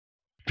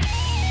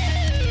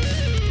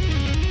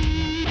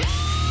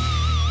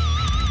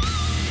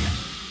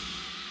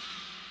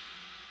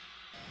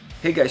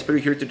Hey guys, Peter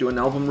here to do an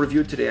album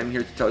review. Today I'm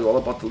here to tell you all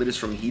about the latest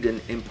from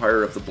Heathen,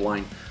 Empire of the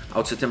Blight,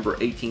 out September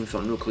 18th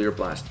on Nuclear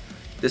Blast.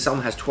 This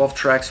album has 12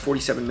 tracks,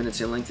 47 minutes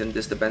in length, and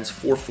is the band's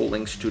 4th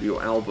full-length studio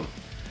album.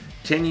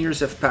 10 years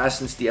have passed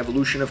since the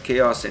evolution of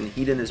chaos, and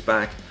Heathen is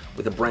back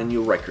with a brand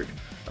new record.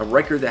 A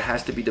record that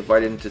has to be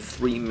divided into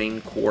 3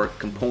 main core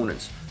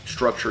components: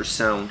 structure,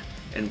 sound,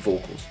 and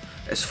vocals.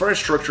 As far as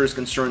structure is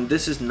concerned,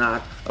 this is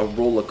not a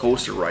roller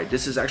coaster ride.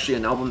 This is actually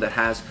an album that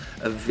has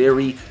a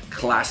very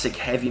classic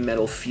heavy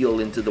metal feel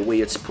into the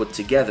way it's put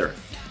together.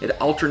 It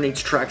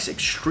alternates tracks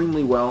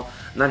extremely well,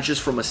 not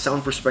just from a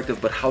sound perspective,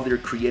 but how they're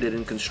created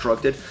and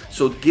constructed.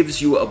 So it gives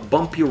you a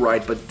bumpy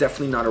ride, but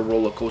definitely not a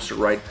roller coaster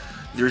ride.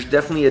 There's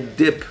definitely a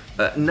dip,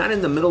 not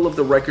in the middle of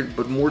the record,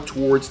 but more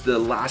towards the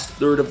last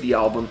third of the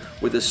album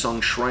with the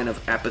song Shrine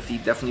of Apathy,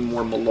 definitely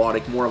more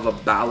melodic, more of a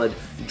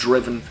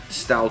ballad-driven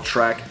style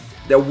track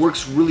that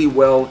works really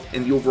well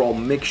in the overall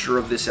mixture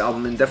of this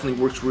album and definitely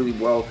works really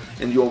well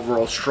in the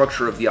overall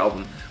structure of the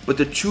album. But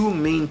the 2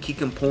 main key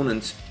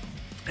components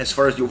as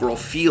far as the overall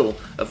feel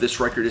of this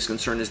record is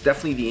concerned is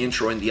definitely the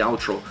intro and the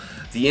outro.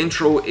 The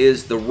intro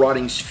is the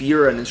Rotting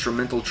Sphere, an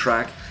instrumental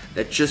track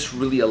that just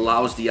really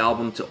allows the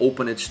album to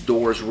open its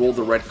doors, roll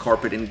the red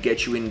carpet, and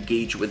get you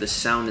engaged with the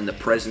sound and the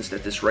presence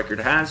that this record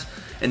has.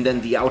 And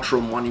then the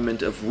outro,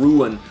 Monument of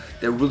Ruin,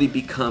 that really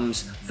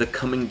becomes the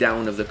coming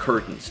down of the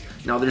curtains.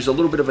 Now there's a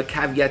little bit of a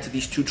caveat to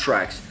these 2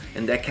 tracks,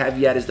 and that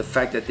caveat is the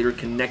fact that they're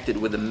connected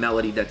with the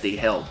melody that they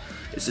held.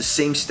 It's the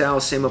same style,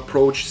 same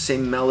approach,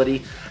 same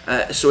melody,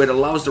 so it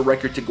allows the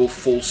record to go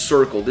full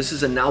circle. This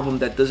is an album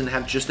that doesn't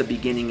have just a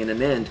beginning and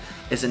an end.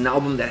 It's an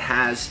album that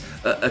has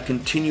a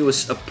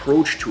continuous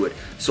approach to it.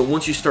 So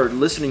once you start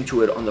listening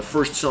to it on the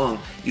first song,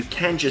 you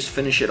can't just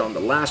finish it on the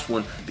last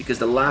one, because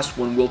the last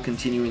one will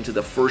continue into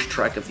the first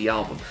track of the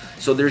album.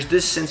 So there's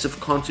this sense of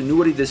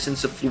continuity, this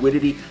sense of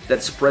fluidity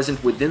that's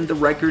present within the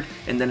record,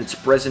 and then it's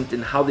present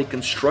in how they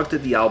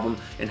constructed the album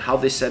and how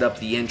they set up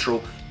the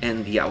intro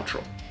and the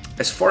outro.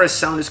 As far as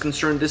sound is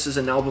concerned, this is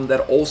an album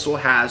that also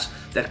has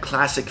that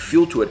classic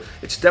feel to it.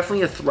 It's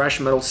definitely a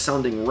thrash metal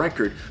sounding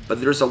record,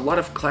 but there's a lot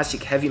of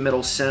classic heavy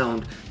metal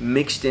sound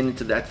mixed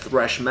into that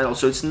thrash metal.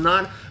 So it's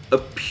not a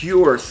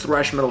pure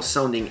thrash metal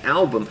sounding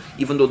album,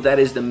 even though that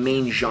is the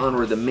main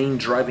genre, the main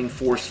driving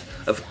force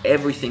of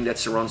everything that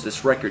surrounds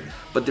this record.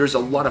 But there's a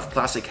lot of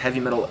classic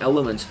heavy metal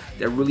elements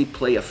that really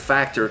play a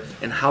factor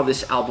in how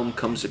this album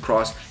comes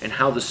across and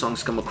how the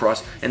songs come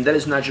across. And that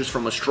is not just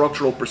from a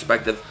structural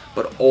perspective,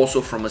 but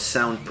also from a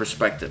sound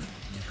perspective.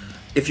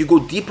 If you go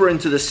deeper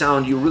into the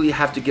sound, you really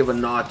have to give a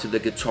nod to the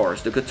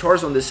guitars. The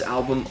guitars on this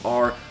album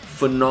are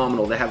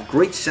phenomenal. They have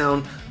great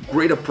sound,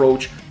 great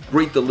approach,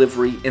 great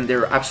delivery, and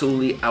they're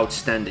absolutely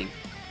outstanding.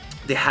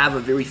 They have a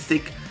very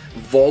thick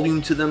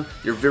volume to them.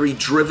 They're very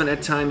driven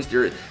at times.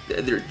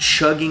 They're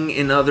chugging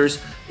in others.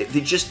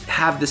 They just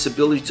have this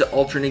ability to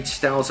alternate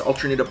styles,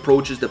 alternate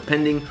approaches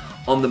depending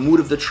on the mood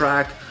of the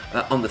track,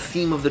 on the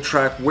theme of the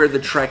track, where the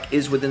track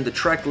is within the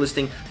track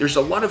listing. There's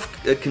a lot of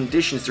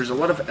conditions, there's a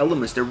lot of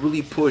elements that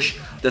really push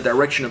the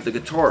direction of the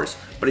guitars,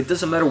 but it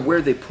doesn't matter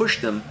where they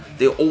push them,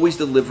 they always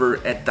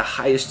deliver at the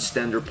highest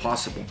standard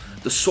possible.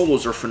 The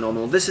solos are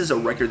phenomenal. This is a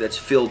record that's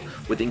filled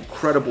with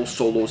incredible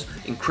solos,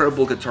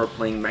 incredible guitar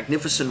playing,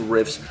 magnificent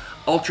riffs,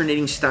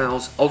 alternating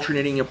styles,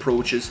 alternating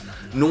approaches,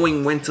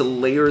 knowing when to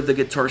layer the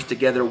guitars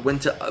together, when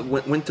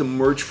to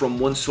merge from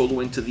one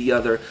solo into the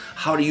other,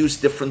 how to use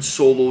different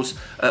solos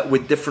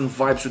with different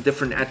vibes, with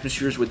different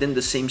atmospheres within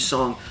the same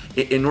song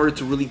in order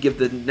to really give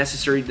the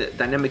necessary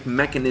dynamic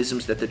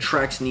mechanisms that the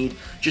tracks need.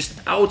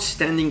 Just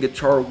outstanding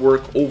guitar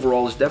work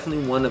overall. Is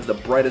definitely one of the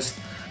brightest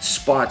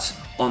spots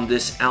on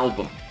this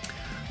album.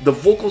 The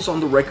vocals on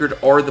the record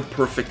are the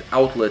perfect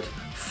outlet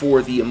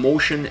for the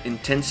emotion,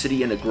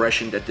 intensity, and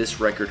aggression that this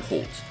record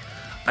holds.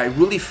 I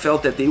really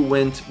felt that they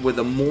went with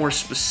a more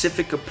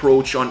specific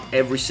approach on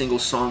every single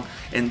song,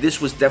 and this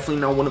was definitely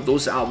not one of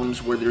those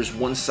albums where there's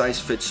one size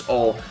fits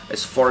all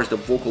as far as the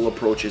vocal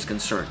approach is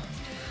concerned.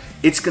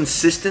 It's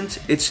consistent,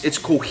 it's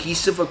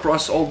cohesive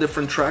across all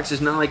different tracks.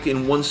 It's not like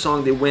in one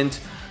song they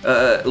went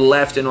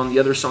left and on the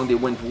other song they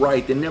went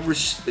right. They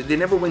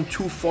never went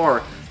too far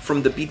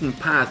from the beaten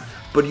path,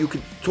 but you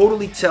could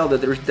totally tell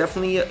that there's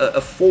definitely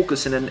a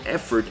focus and an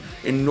effort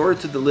in order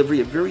to deliver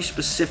a very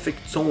specific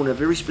tone, a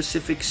very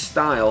specific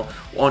style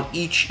on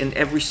each and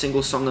every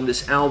single song on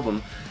this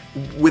album,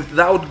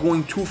 without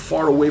going too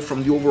far away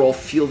from the overall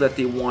feel that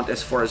they want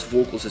as far as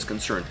vocals is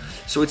concerned.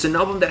 So it's an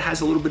album that has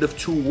a little bit of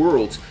 2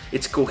 worlds.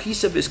 It's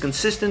cohesive, it's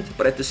consistent,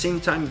 but at the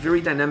same time very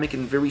dynamic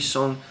and very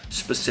song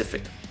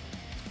specific.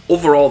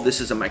 Overall,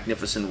 this is a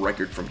magnificent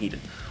record from Heathen.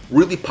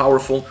 Really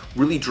powerful,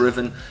 really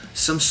driven.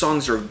 Some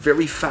songs are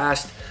very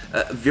fast,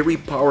 very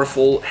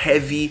powerful,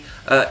 heavy,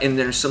 and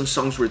there's some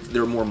songs where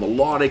they're more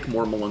melodic,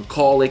 more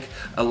melancholic,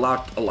 a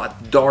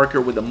lot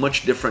darker with a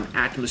much different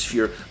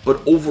atmosphere.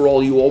 But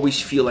overall, you always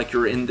feel like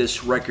you're in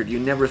this record. You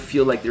never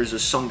feel like there's a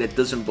song that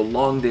doesn't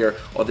belong there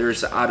or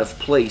there's out of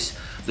place.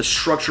 The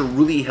structure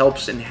really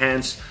helps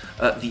enhance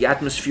the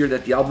atmosphere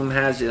that the album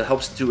has. It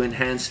helps to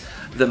enhance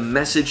the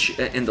message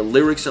and the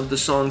lyrics of the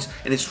songs,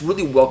 and it's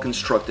really well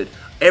constructed.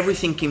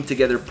 Everything came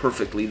together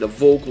perfectly. The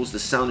vocals, the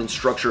sound and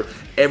structure,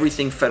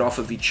 everything fed off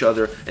of each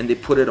other, and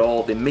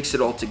they mix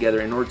it all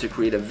together in order to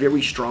create a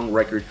very strong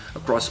record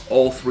across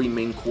all three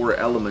main core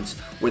elements,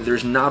 where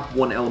there's not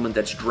one element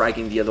that's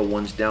dragging the other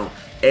ones down.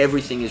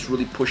 Everything is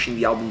really pushing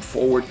the album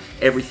forward.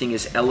 Everything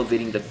is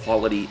elevating the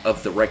quality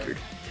of the record.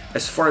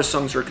 As far as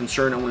songs are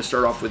concerned, I want to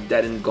start off with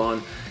Dead and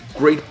Gone.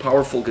 Great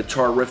powerful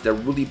guitar riff that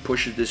really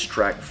pushes this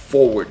track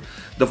forward.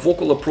 The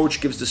vocal approach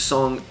gives the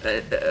song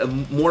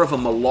more of a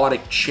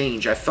melodic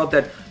change. I felt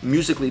that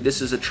musically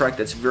this is a track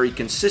that's very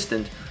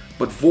consistent,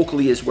 but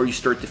vocally is where you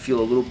start to feel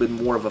a little bit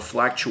more of a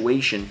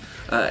fluctuation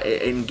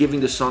and giving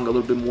the song a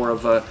little bit more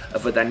of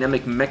a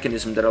dynamic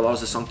mechanism that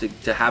allows the song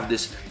to have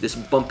this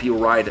bumpy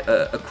ride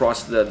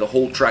across the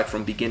whole track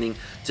from beginning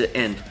to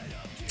end.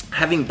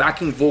 Having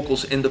backing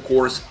vocals in the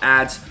chorus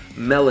adds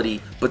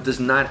melody, but does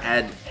not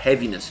add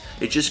heaviness.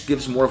 It just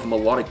gives more of a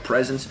melodic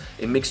presence.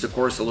 It makes the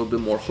chorus a little bit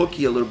more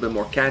hooky, a little bit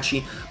more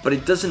catchy, but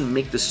it doesn't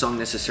make the song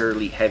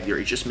necessarily heavier.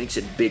 It just makes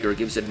it bigger,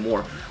 gives it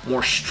more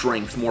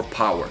strength, more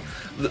power.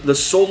 The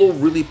solo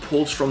really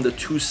pulls from the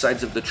two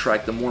sides of the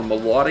track, the more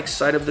melodic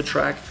side of the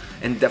track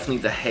and definitely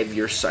the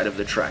heavier side of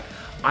the track.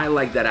 I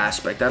like that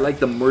aspect. I like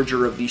the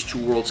merger of these two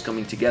worlds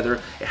coming together.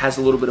 It has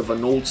a little bit of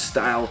an old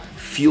style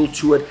feel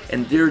to it,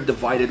 and they're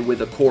divided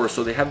with a chorus.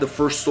 So they have the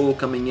first solo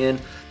coming in,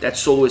 that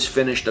solo is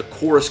finished, the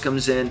chorus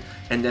comes in,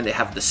 and then they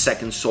have the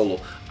second solo.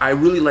 I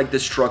really like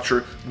this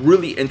structure,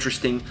 really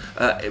interesting,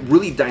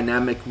 really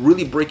dynamic,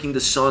 really breaking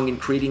the song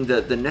and creating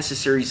the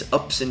necessary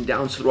ups and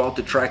downs throughout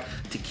the track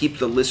to keep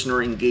the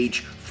listener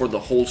engaged for the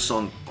whole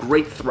song.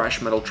 Great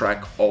thrash metal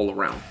track all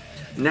around.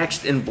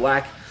 Next, in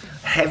Black,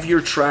 heavier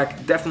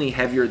track, definitely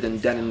heavier than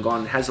Dead and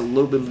Gone. It has a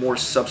little bit more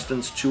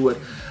substance to it.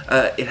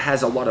 It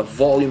has a lot of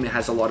volume, it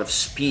has a lot of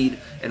speed,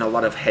 and a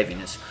lot of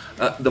heaviness.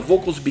 The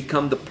vocals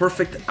become the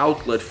perfect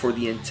outlet for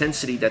the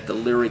intensity that the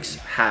lyrics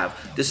have.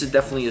 This is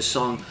definitely a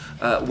song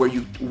where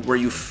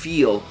you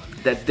feel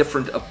that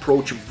different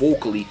approach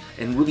vocally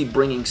and really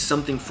bringing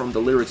something from the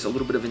lyrics, a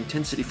little bit of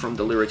intensity from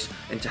the lyrics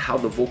into how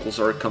the vocals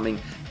are coming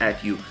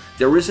at you.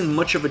 There isn't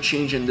much of a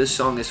change in this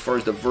song as far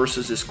as the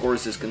verses, this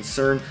chorus is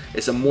concerned.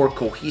 It's a more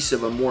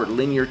cohesive, a more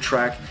linear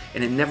track,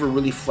 and it never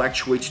really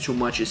fluctuates too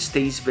much. It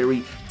stays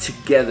very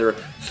together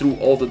through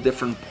all the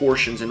different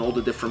portions and all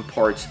the different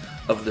parts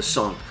of the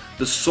song.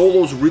 The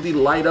solos really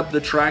light up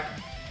the track.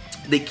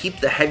 They keep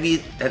the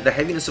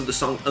heaviness of the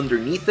song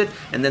underneath it,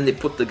 and then they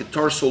put the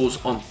guitar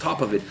solos on top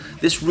of it.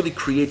 This really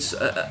creates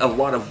a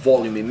lot of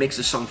volume. It makes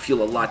the song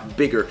feel a lot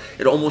bigger.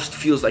 It almost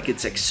feels like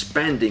it's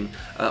expanding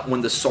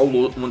when the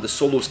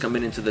solos come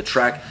into the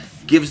track.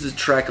 Gives the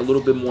track a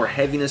little bit more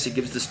heaviness. It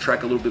gives this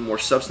track a little bit more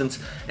substance,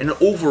 and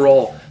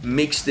overall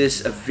makes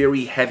this a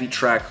very heavy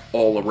track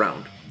all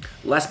around.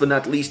 Last but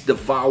not least,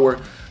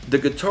 Devour. The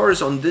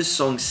guitars on this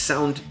song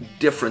sound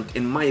different.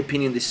 In my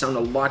opinion, they sound a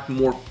lot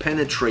more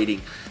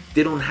penetrating.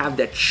 They don't have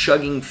that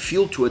chugging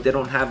feel to it. They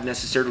don't have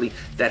necessarily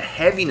that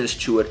heaviness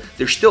to it.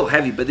 They're still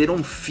heavy, but they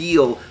don't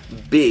feel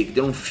big.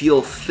 They don't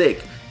feel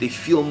thick. They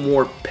feel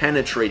more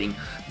penetrating.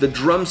 The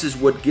drums is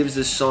what gives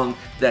this song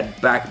that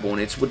backbone.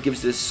 It's what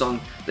gives this song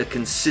the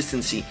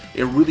consistency.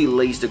 It really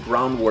lays the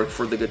groundwork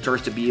for the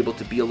guitars to be able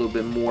to be a little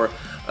bit more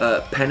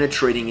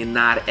penetrating and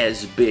not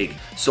as big.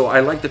 So I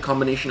like the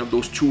combination of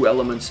those two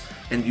elements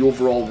and the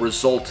overall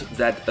result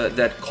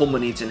that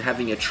culminates in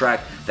having a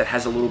track that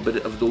has a little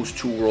bit of those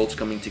two worlds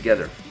coming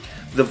together.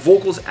 The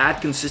vocals add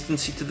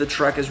consistency to the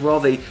track as well.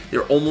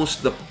 They're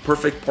almost the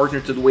perfect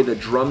partner to the way the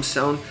drums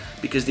sound,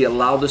 because they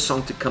allow the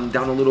song to come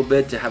down a little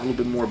bit, to have a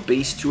little bit more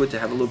bass to it, to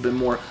have a little bit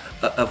more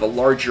of a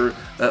larger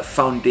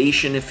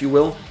foundation, if you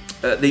will.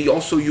 They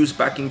also use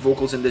backing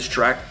vocals in this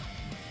track,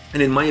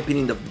 and in my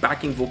opinion, the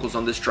backing vocals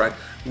on this track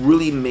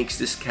really makes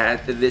this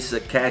a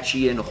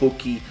catchy and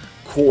hooky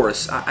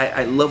chorus.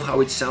 I love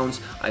how it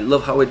sounds. I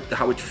love how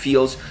it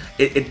feels.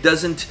 It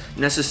doesn't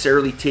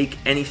necessarily take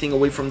anything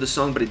away from the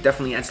song, but it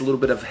definitely adds a little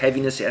bit of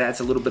heaviness. It adds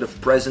a little bit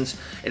of presence.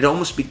 It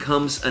almost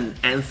becomes an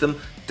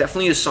anthem.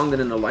 Definitely a song that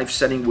in a live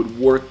setting would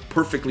work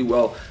perfectly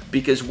well,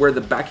 because where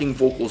the backing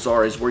vocals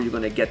are is where you're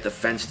going to get the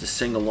fans to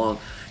sing along.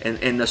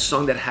 And a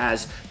song that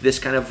has this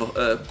kind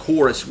of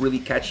chorus, really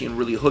catchy and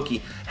really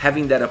hooky,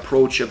 having that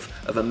approach of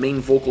a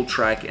main vocal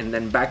track and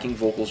then backing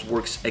vocals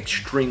works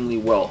extremely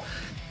well.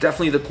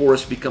 Definitely the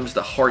chorus becomes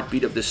the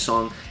heartbeat of this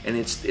song, and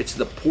it's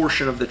the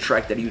portion of the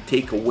track that you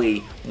take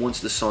away once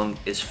the song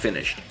is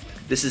finished.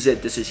 This is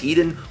it. This is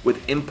Heathen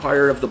with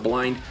Empire of the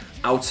Blind,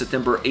 out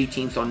September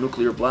 18th on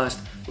Nuclear Blast.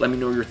 Let me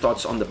know your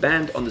thoughts on the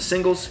band, on the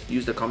singles.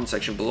 Use the comment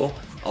section below.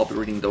 I'll be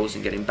reading those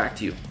and getting back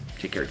to you.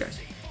 Take care, guys.